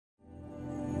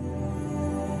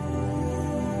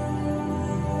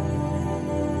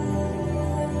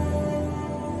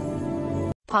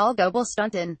Paul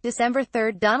Gobel-Stunton, December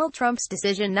 3. Donald Trump's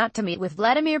decision not to meet with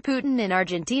Vladimir Putin in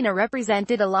Argentina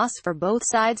represented a loss for both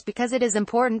sides because it is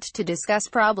important to discuss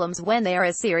problems when they are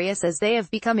as serious as they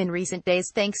have become in recent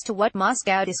days thanks to what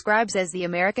Moscow describes as the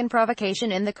American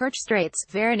provocation in the Kerch Straits,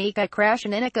 Veronika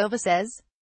Krasheninnikova says.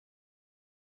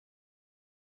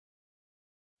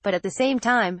 But at the same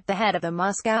time, the head of the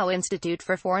Moscow Institute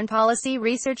for Foreign Policy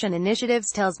Research and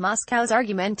Initiatives tells Moscow's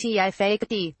Argumenty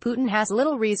Fakati, Putin has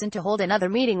little reason to hold another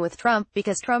meeting with Trump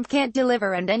because Trump can't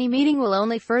deliver and any meeting will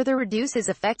only further reduce his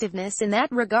effectiveness in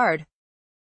that regard.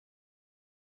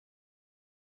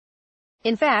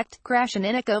 In fact,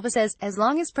 Krasheninnikova says, as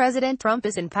long as President Trump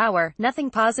is in power, nothing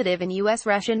positive in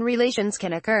U.S.-Russian relations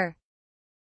can occur.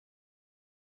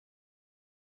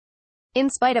 In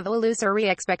spite of illusory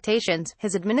expectations,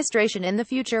 his administration in the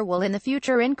future will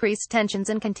increase tensions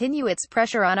and continue its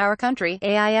pressure on our country.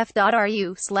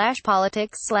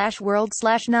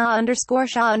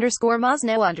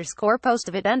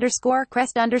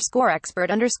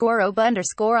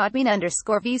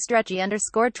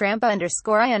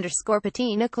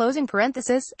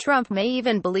 Trump may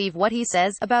even believe what he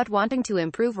says about wanting to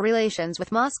improve relations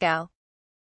with Moscow.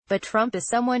 But Trump is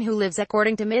someone who lives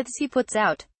according to myths he puts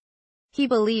out. He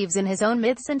believes in his own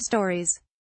myths and stories.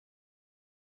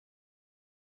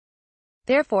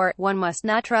 Therefore, one must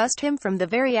not trust him from the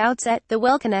very outset, the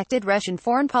well-connected Russian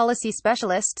foreign policy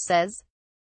specialist says.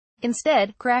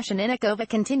 Instead, Krasheninnikova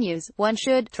continues, one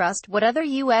should trust what other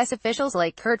U.S. officials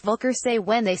like Kurt Volker say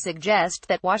when they suggest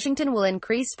that Washington will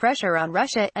increase pressure on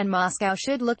Russia, and Moscow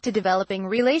should look to developing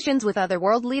relations with other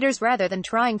world leaders rather than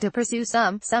trying to pursue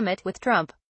some summit with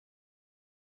Trump.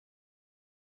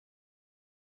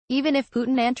 Even if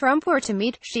Putin and Trump were to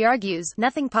meet, she argues,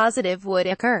 nothing positive would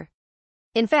occur.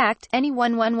 In fact, any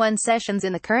one-on-one sessions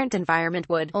in the current environment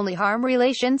would only harm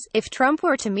relations. If Trump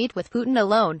were to meet with Putin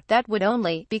alone, that would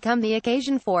only become the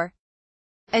occasion for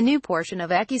a new portion of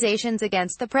accusations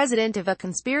against the president of a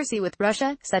conspiracy with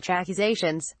Russia. Such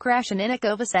accusations,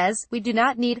 Krasheninnikova says, we do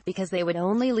not need, because they would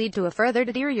only lead to a further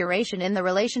deterioration in the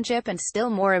relationship and still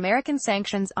more American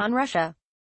sanctions on Russia.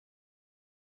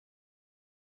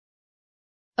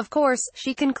 Of course,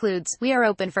 she concludes, we are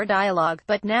open for dialogue,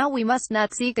 but now we must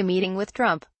not seek a meeting with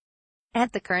Trump.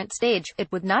 At the current stage,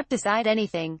 it would not decide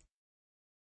anything.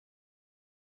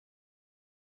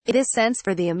 In this sense,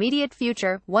 for the immediate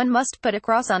future, one must put a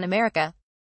cross on America.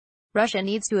 Russia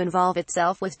needs to involve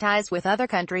itself with ties with other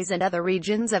countries and other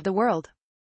regions of the world.